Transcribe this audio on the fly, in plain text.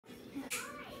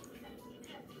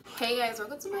Hey guys,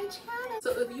 welcome to my channel.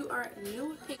 So if you are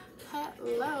new,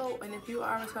 hello, and if you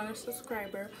are a returning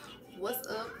subscriber, what's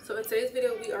up? So in today's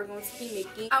video we are going to be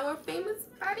making our famous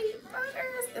body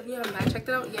butters. If you have not checked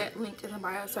it out yet, link in the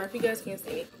bio. Sorry if you guys can't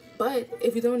see me, but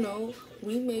if you don't know,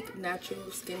 we make natural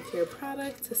skincare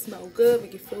products to smell good,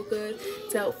 make you feel good,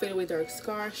 to help fade away dark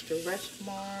scars, stretch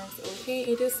marks, okay,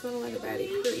 and just smell like a baddie,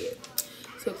 period.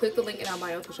 So click the link in our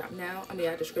bio to shop now. I mean,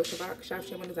 our description box,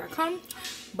 shopshaywonders.com.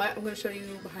 But I'm going to show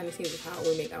you behind the scenes of how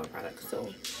we make our products.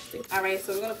 So, alright,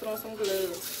 so we're going to put on some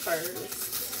gloves first.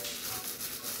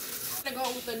 I'm going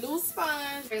to go with the new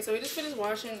sponge. Okay, so we just finished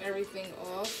washing everything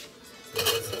off.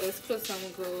 So let's put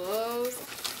some gloves.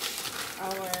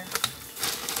 Our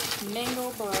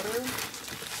mango butter.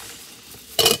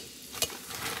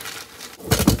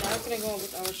 Now I'm going to go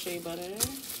with our shea butter.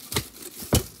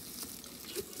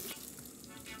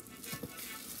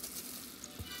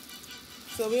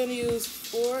 So we're going to use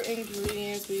 4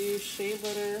 ingredients. We use shea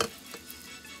butter,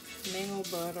 mango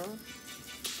butter,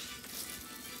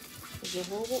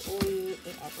 jojoba oil,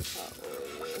 and apricot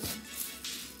oil.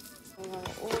 A lot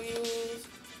of oils.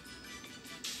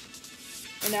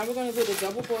 And now we're going to do the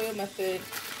double boil method,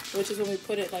 which is when we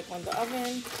put it like on the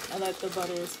oven and let the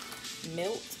butters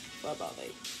melt for about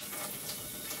like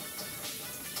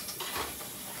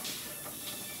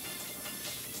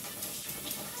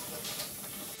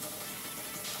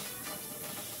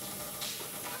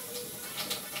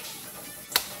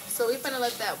So we're gonna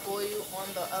let that boil on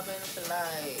the oven for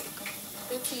like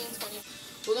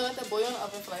 15-20. We're gonna let that boil on the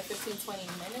oven for like 15-20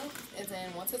 minutes, and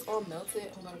then once it's all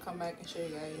melted, I'm gonna come back and show you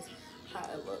guys how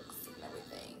it looks and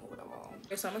everything, whatever.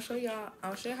 Okay, so I'm gonna show y'all.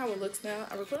 I'll show you how it looks now.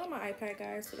 I record on my iPad,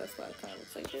 guys, so that's why it kind of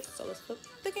looks like this. So let's put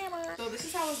the camera. So this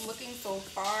is how it's looking so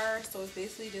far. So it's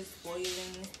basically just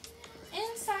boiling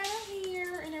inside of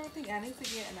here and everything. I need to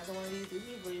get another one of these. This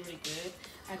is really, really good.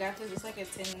 I got this. It's like a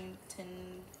 10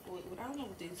 I don't know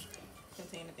what these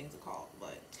container things are called,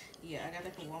 but yeah, I got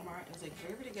that from Walmart. It's like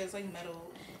very, really good. It's like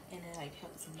metal, and it like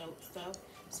helps melt stuff.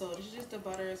 So this is just the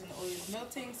butters and the oils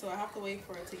melting. So I have to wait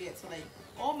for it to get to like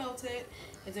all melted,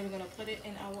 and then we're gonna put it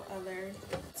in our other.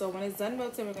 So when it's done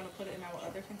melting, we're gonna put it in our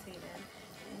other container.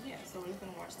 And yeah, so we're just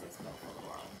gonna watch this melt for a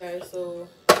while. Okay, so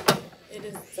it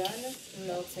is done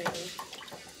melting.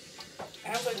 I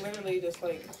have like literally just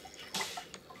like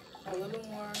a little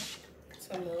more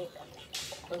to melt,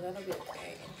 but that'll be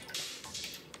okay.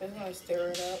 I'm just gonna stir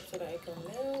it up so that it can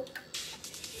melt.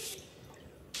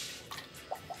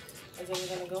 And then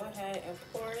we're gonna go ahead and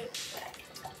pour it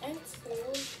into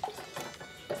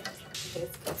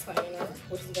this container,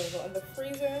 which is gonna go in the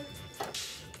freezer.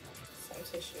 Some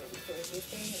tissue, because this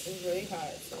thing is really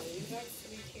hot, so you have to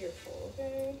be careful,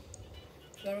 okay?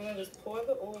 Now we're gonna just pour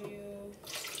the oil.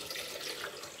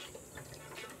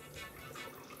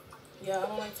 Yeah, I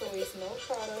don't like to waste no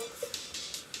products.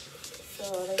 So I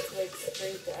like to like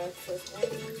scrape the excess oil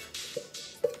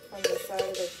from the side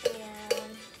of the can,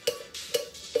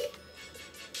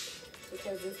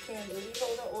 because this can really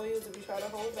hold the oils if you try to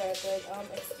hold back. Like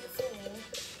excuse me,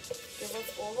 give us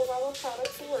all of our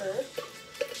products worth.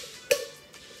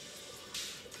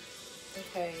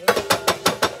 Okay.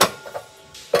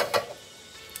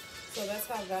 So that's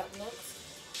how that looks.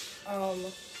 Let me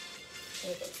go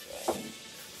this way.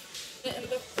 In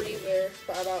the freezer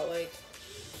for about like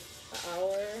an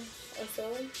hour or so.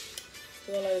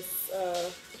 We're gonna let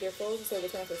it get frozen so it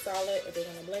becomes a solid, and then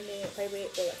we're gonna blend it, pipe it,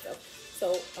 all that stuff. So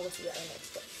I will see y'all in the next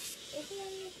step.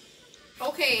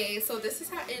 Okay, so this is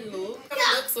how it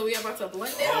looks. So we are about to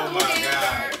blend it. Oh my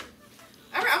god!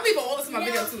 Alright, I'm leaving all this in my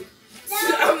video too.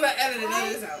 I'm not editing none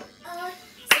of this out.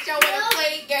 Since y'all wanna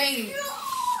play games.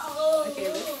 Okay,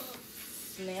 let's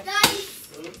snap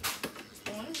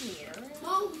on here.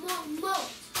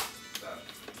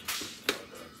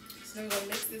 So I'm gonna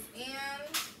mix this in.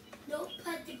 No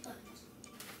putty punch.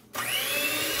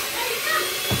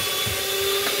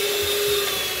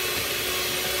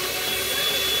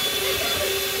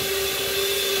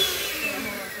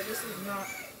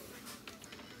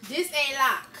 This ain't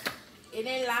lock. It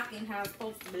ain't locking how it's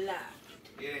supposed to be locked.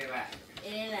 It ain't locked. It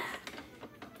ain't locked.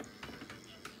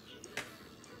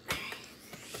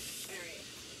 Alright.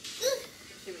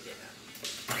 Here we go now.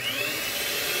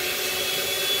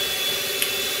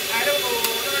 I don't know.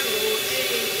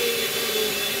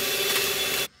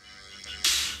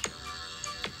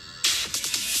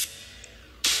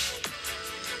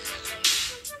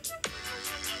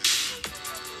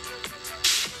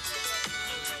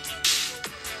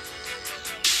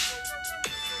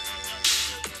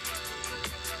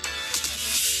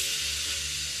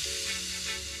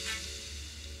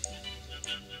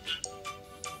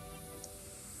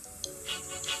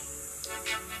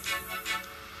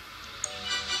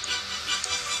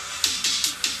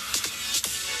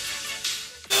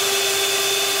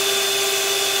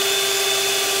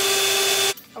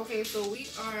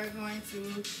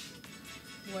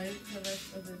 like the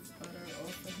rest of this butter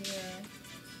off of here.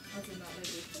 I do not like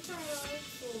this surprise,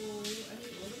 so I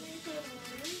need all the main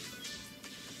colors.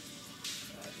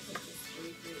 I just have to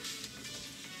scrape it.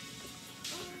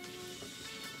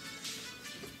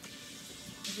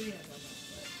 It's really not that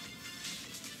much, but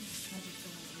I just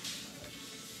don't want to use the butter.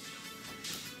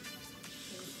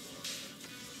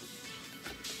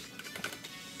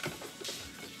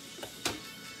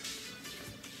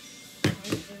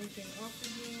 Wipe everything off of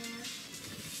here.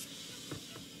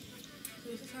 So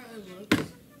this is how it looks. It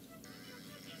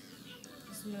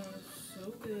smells so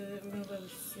good. We're gonna let it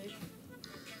sit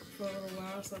for a little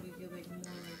while so I can get like more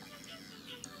like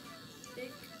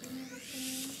thick and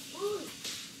everything. Ooh.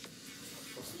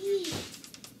 Gee.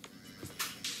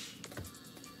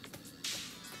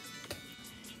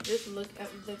 Just look at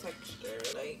the texture,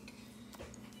 like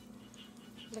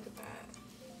look at that.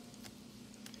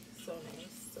 So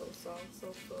nice, so soft, so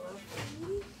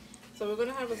fluffy. So we're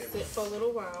gonna have it sit for a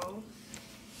little while,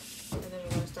 and then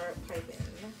we're gonna start piping.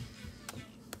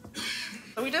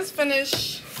 So we just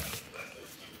finished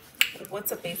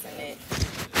what's a base in it.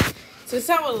 So this is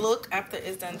how it look after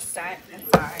it's done sat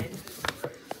inside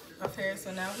of here.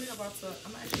 So now we're about to,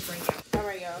 I'm gonna actually bring it out. All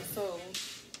right, y'all.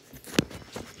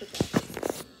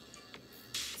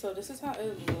 So this is how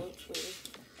it looks.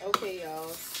 Okay, y'all.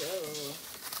 So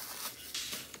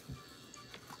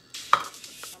I'm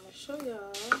gonna show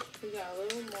y'all. We got a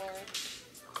little more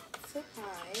to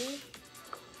pipe.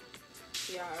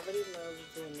 Yeah, I really love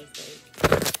doing this. Like,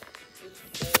 it's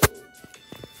so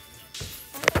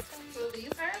awesome. So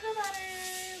these are the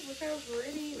butters. Look how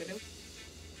pretty.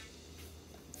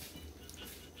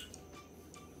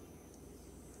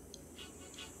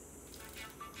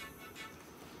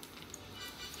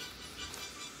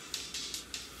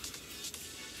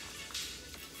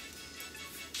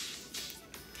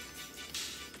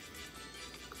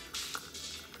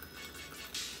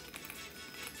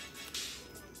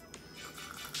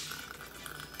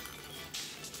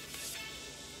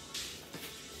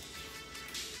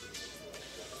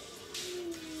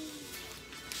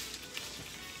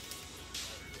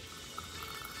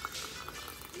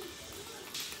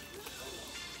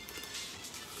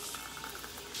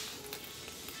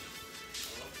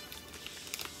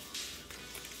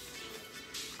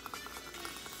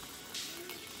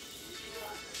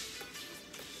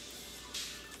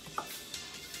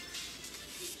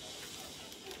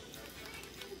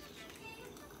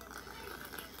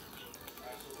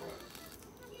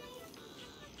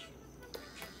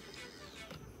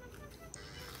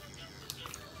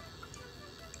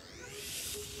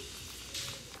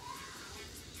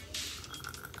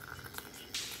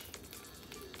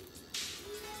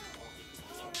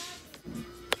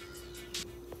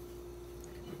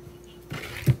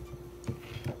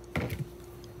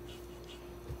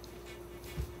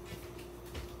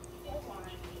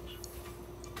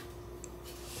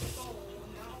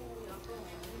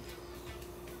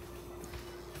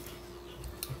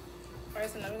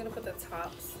 Alright, so now we're gonna put the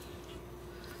tops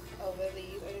over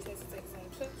these. I just need to take some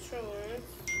pictures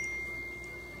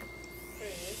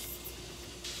first.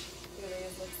 They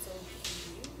just look so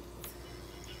cute.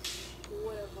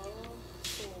 Whatever.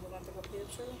 So we're gonna take a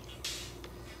picture.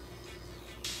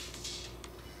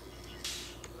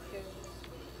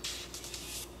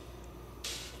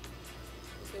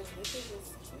 Because this is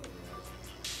just cute.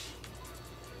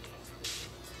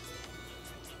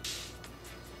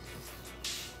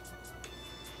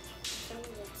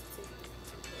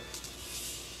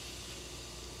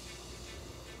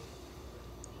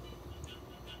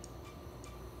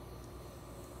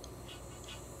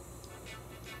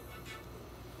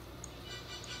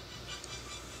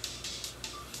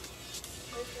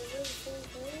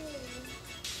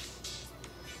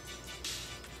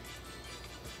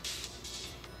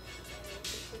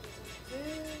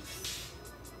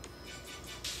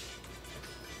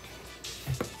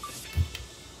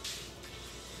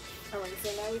 Alright, so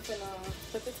now we can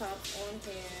put the tops on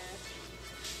here.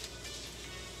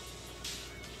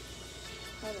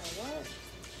 Hold on, what?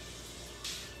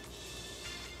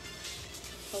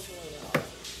 Hopefully, y'all.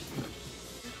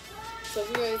 So if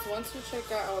you guys want to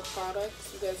check out our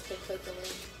products, you guys can click the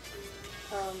link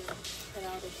in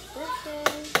our description.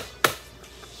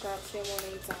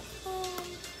 shopshamonade.com.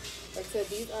 Like I said,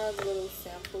 these are the little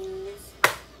samples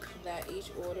that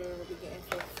each order will be getting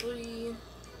for free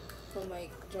from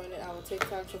like joining our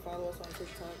TikTok. So follow us on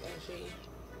TikTok and Shay.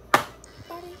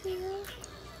 Body here.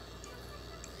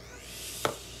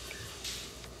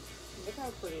 Look how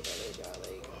pretty that is, y'all.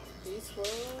 Like, these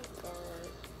swirls are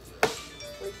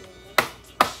freaking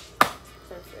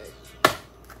perfect.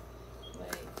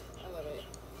 Like, I love it.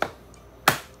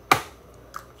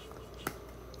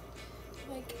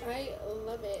 I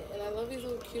love it. And I love these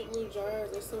little cute little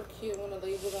jars. They're so cute. I want to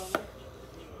label them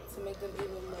to make them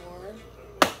even more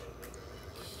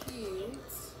cute.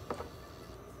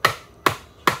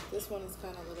 This one is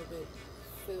kind of a little bit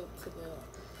filled to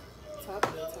the top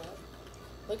of the top.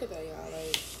 Look at that, y'all.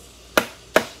 Like,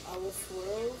 our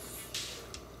swirls,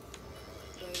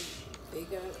 like, they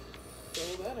got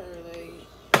so better. Like,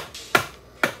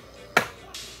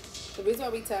 the reason why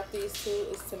we tap these two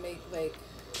is to make, like,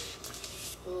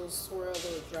 little swirl,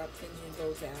 little drop things and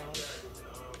go down.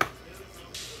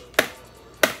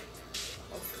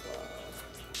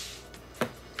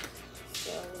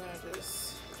 So we're gonna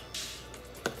just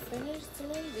finish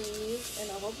doing these,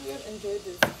 and I hope you guys enjoyed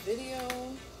this video.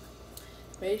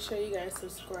 Make sure you guys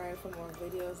subscribe for more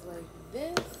videos like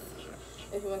this.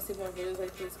 If you want to see more videos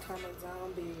like this, comment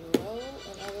down below,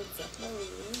 and I will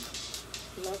definitely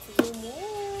love to do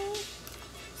more.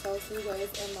 So I'll see you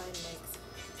guys in my next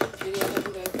video. I hope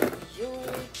you guys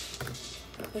enjoyed.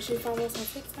 Make sure you follow us on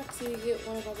TikTok so you get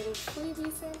one of our little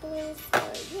freebie samplers.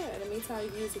 But yeah, in the meantime, you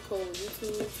can use the code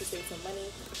YouTube to save some money.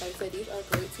 Like I said, these are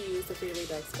great to use to fade away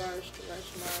dark scars,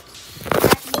 stretch marks,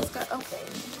 acne scar. Okay.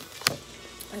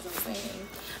 As I'm saying,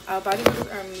 our body butters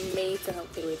are made to help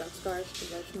fade away dark scars,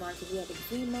 stretch marks. If you have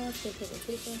eczema, skin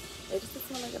pigmentation, it just doesn't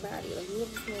smell like a body. Like, you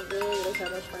have to smell good, you don't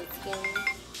have much white skin.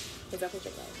 So definitely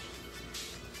check it out.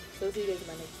 So see you guys in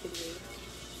my next video.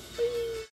 Bye.